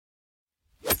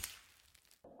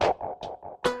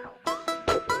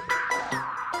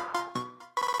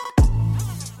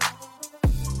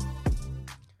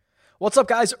What's up,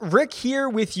 guys? Rick here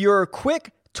with your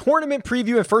quick tournament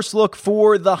preview and first look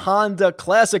for the Honda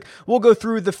Classic. We'll go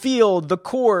through the field, the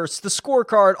course, the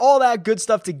scorecard, all that good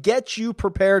stuff to get you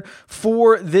prepared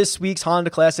for this week's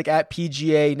Honda Classic at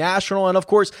PGA National. And of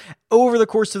course, over the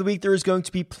course of the week, there is going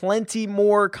to be plenty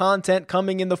more content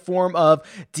coming in the form of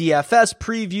DFS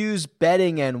previews,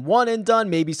 betting and one and done,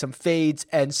 maybe some fades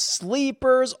and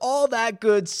sleepers, all that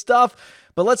good stuff.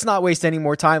 But let's not waste any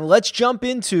more time. Let's jump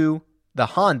into the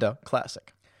Honda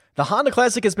Classic. The Honda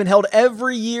Classic has been held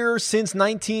every year since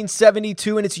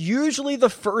 1972, and it's usually the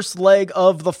first leg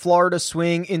of the Florida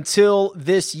Swing until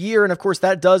this year. And of course,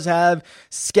 that does have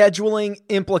scheduling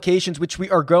implications, which we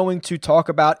are going to talk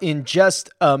about in just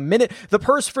a minute. The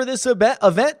purse for this event,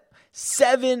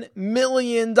 $7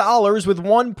 million, with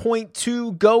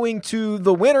 1.2 going to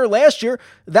the winner. Last year,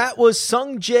 that was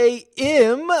Sungjae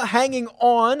Im hanging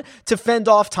on to fend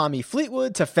off Tommy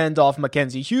Fleetwood, to fend off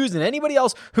Mackenzie Hughes, and anybody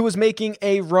else who was making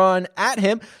a run at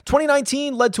him.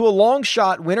 2019 led to a long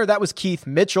shot winner. That was Keith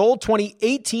Mitchell.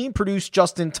 2018 produced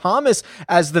Justin Thomas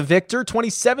as the victor.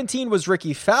 2017 was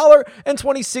Ricky Fowler, and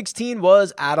 2016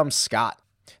 was Adam Scott.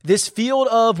 This field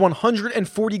of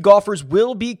 140 golfers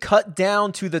will be cut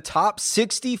down to the top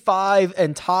 65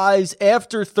 and ties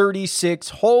after 36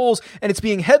 holes, and it's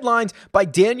being headlined by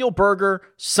Daniel Berger,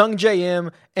 Sungjae Im,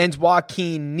 and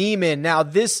Joaquin Niemann. Now,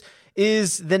 this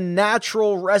is the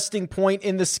natural resting point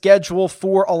in the schedule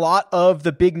for a lot of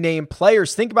the big name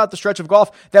players. Think about the stretch of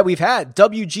golf that we've had.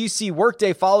 WGC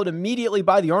Workday followed immediately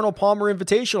by the Arnold Palmer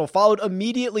Invitational, followed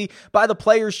immediately by the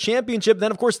Players Championship,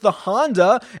 then of course the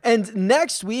Honda, and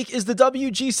next week is the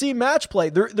WGC Match Play.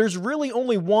 There's really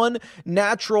only one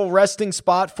natural resting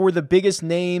spot for the biggest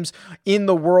names in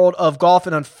the world of golf,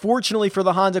 and unfortunately for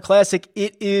the Honda Classic,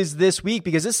 it is this week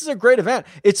because this is a great event.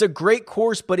 It's a great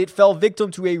course, but it fell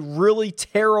victim to a really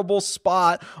terrible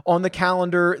spot on the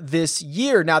calendar this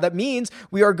year. Now, that means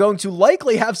we are going to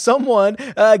likely have someone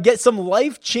get some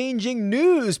life-changing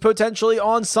news potentially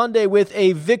on Sunday with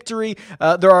a victory.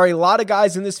 There are a lot of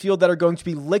guys in this field that are going to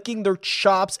be licking their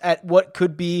chops at what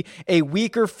could be a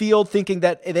weaker field, thinking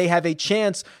that they have a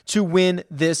chance to win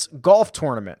this golf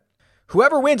tournament.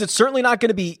 Whoever wins, it's certainly not going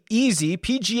to be easy.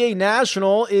 PGA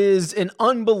National is an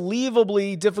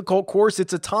unbelievably difficult course.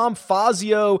 It's a Tom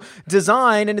Fazio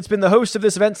design, and it's been the host of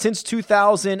this event since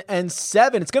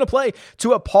 2007. It's going to play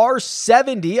to a par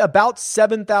 70, about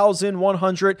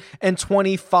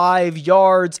 7,125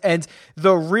 yards. And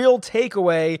the real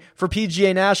takeaway for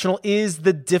PGA National is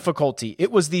the difficulty.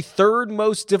 It was the third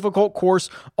most difficult course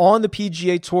on the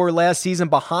PGA Tour last season,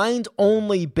 behind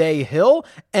only Bay Hill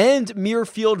and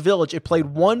Muirfield Village. It played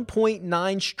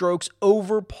 1.9 strokes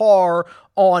over par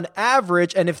on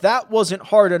average, and if that wasn't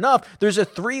hard enough, there's a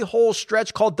 3-hole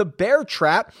stretch called the Bear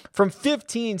Trap from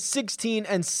 15, 16,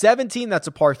 and 17. That's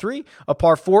a par 3, a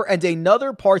par 4, and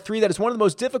another par 3 that is one of the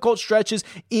most difficult stretches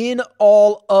in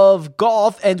all of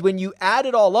golf. And when you add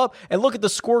it all up and look at the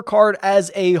scorecard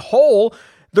as a whole,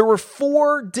 there were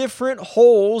 4 different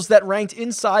holes that ranked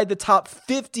inside the top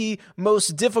 50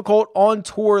 most difficult on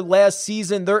tour last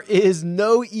season. There is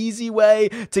no easy way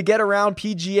to get around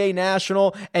PGA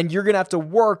National, and you're going to have to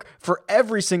work for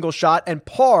every single shot, and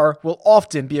par will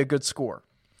often be a good score.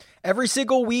 Every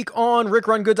single week on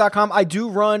rickrungood.com, I do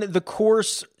run the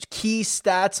course key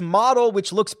stats model,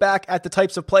 which looks back at the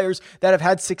types of players that have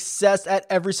had success at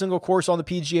every single course on the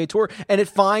PGA Tour, and it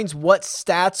finds what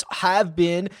stats have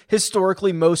been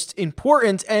historically most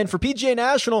important. And for PGA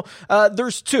National,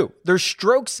 there's 2. There's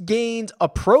strokes gained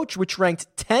approach, which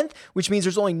ranked 10th, which means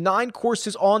there's only 9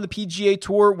 courses on the PGA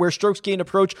Tour where strokes gained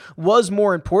approach was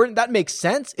more important. That makes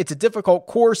sense. It's a difficult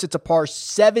course. It's a par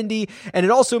 70, and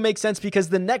it also makes sense because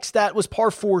the next stat was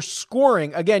par 4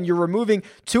 scoring. Again, you're removing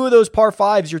 2 of those par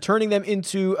 5s. You're turning them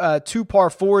into 2 par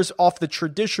 4s off the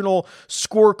traditional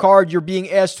scorecard. You're being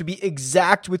asked to be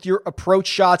exact with your approach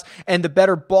shots, and the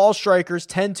better ball strikers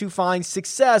tend to find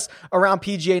success around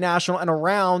PGA National and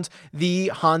around the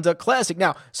Honda Classic.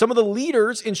 Now, some of the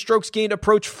leaders in strokes gained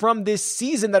approach from this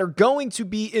season that are going to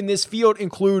be in this field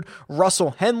include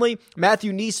Russell Henley,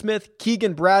 Matthew Neesmith,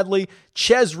 Keegan Bradley,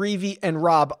 Ches Reavie, and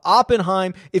Rob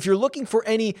Oppenheim. If you're looking for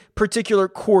any particular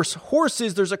course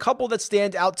horses, there's a couple that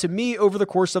stand out to me over the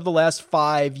course of the last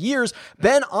 5 years.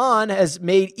 Ben An has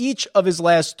made each of his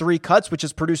last 3 cuts, which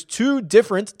has produced 2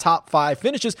 different top 5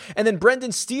 finishes. And then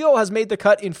Brendan Steele has made the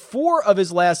cut in 4 of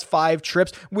his last 5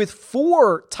 trips with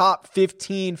 4 top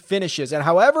 15 finishes. And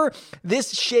however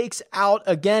this shakes out,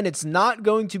 again, it's not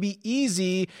going to be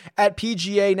easy at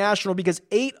PGA National because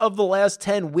 8 of the last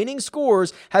 10 winning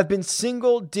scores have been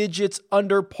single digits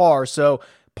under par. So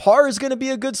Par is going to be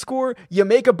a good score. You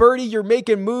make a birdie, you're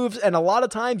making moves, and a lot of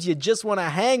times you just want to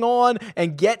hang on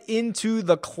and get into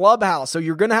the clubhouse. So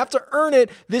you're going to have to earn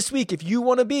it this week if you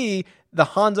want to be the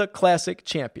Honda Classic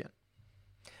champion.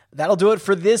 That'll do it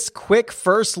for this quick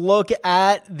first look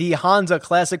at the Honda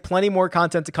Classic. Plenty more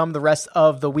content to come the rest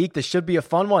of the week. This should be a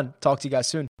fun one. Talk to you guys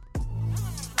soon.